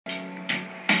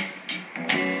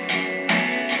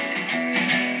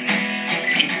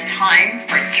time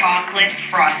for chocolate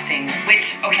frosting,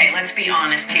 which, okay, let's be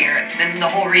honest here. This is the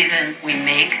whole reason we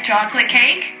make chocolate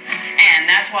cake. And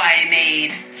that's why I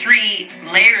made 3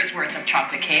 layers worth of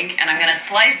chocolate cake, and I'm gonna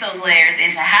slice those layers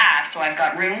into half so I've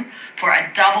got room for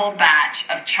a double batch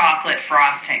of chocolate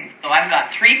frosting. So I've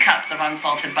got 3 cups of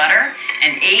unsalted butter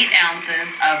and 8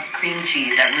 ounces of cream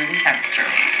cheese at room temperature.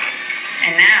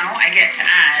 And now I get to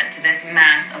add to this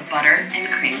mass of butter and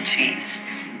cream cheese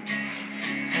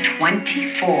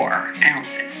 24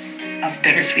 ounces of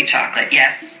bittersweet chocolate.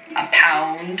 Yes, 1.5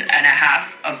 pounds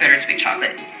of bittersweet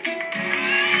chocolate.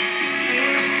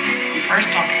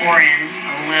 First I'll pour in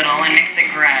a little and mix it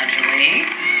gradually.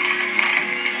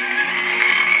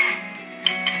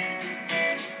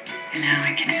 And now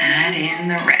I can add in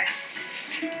the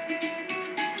rest.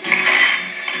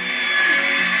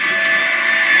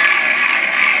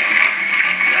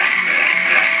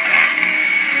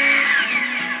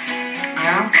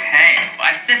 Okay,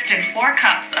 I've sifted 4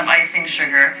 cups of icing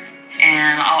sugar,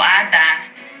 and I'll add that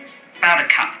about 1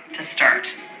 cup to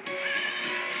start.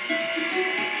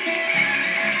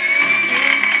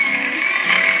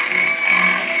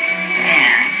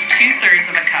 And 2/3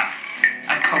 of a cup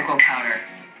of cocoa powder.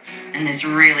 And this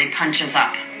really punches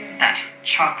up that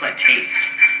chocolate taste.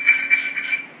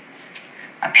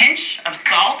 A pinch of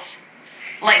salt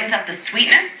lightens up the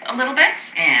sweetness a little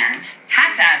bit, and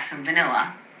have to add some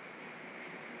vanilla.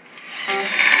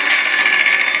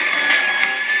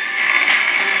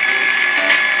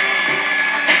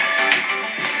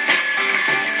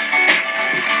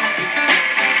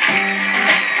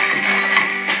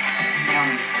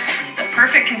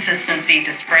 Perfect consistency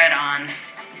to spread on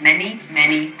many,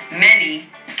 many, many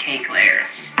cake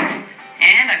layers.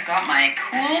 And I've got my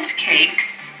cooled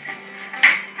cakes.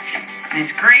 And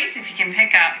it's great if you can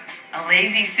pick up a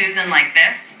Lazy Susan like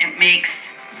this. It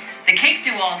makes the cake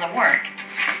do all the work.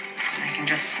 I can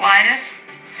just slide it.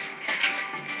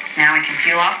 Now I can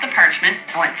peel off the parchment.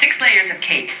 I want 6 layers of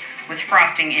cake with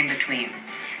frosting in between.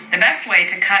 The best way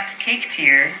to cut cake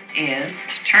tiers is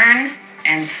to turn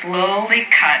and slowly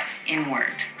cut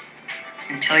inward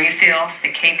until you feel the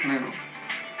cake move.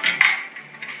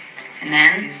 And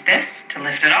then use this to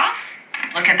lift it off.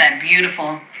 Look at that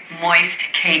beautiful,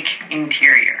 moist cake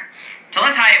interior. So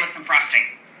let's hide it with some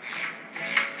frosting.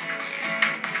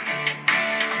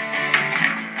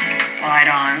 Slide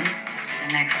on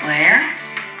the next layer.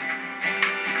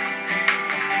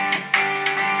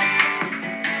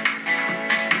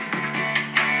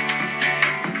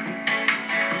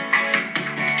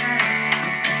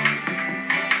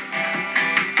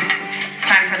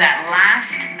 Time for that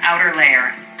last outer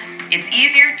layer. It's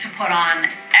easier to put on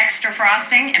extra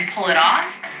frosting and pull it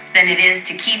off than it is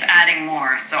to keep adding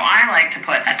more. So I like to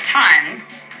put a ton,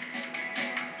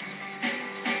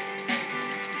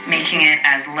 making it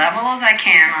as level as I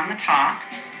can on the top.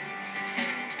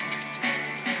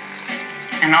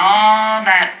 And all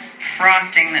that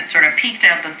frosting that sort of peeked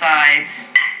out the sides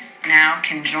now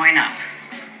can join up.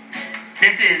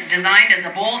 This is designed as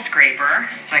a bowl scraper,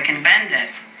 so I can bend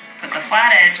it. Put the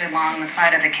flat edge along the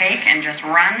side of the cake and just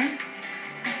run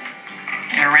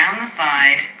it around the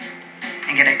side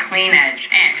and get a clean edge.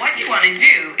 And what you want to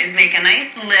do is make a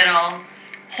nice little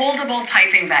holdable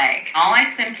piping bag. All I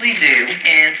simply do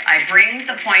is I bring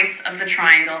the points of the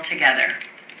triangle together.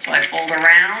 So I fold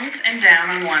around and down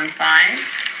on one side.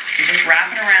 You just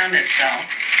wrap it around itself.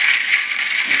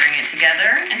 You bring it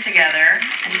together and together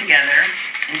and together.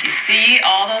 And you see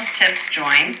all those tips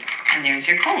join. And there's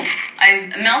your cone.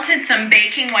 I've melted some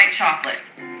baking white chocolate.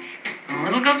 A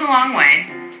little goes a long way.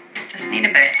 Just need a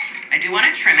bit. I do want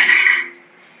to trim it.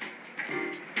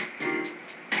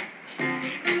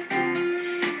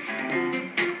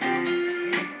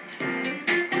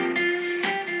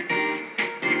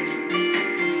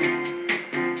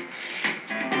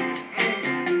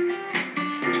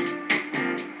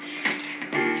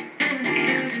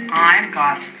 And I've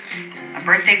got a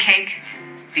birthday cake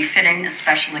befitting a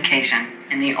special occasion.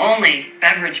 And the only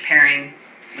beverage pairing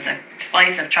with a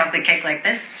slice of chocolate cake like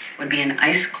this would be an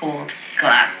ice-cold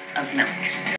glass of milk.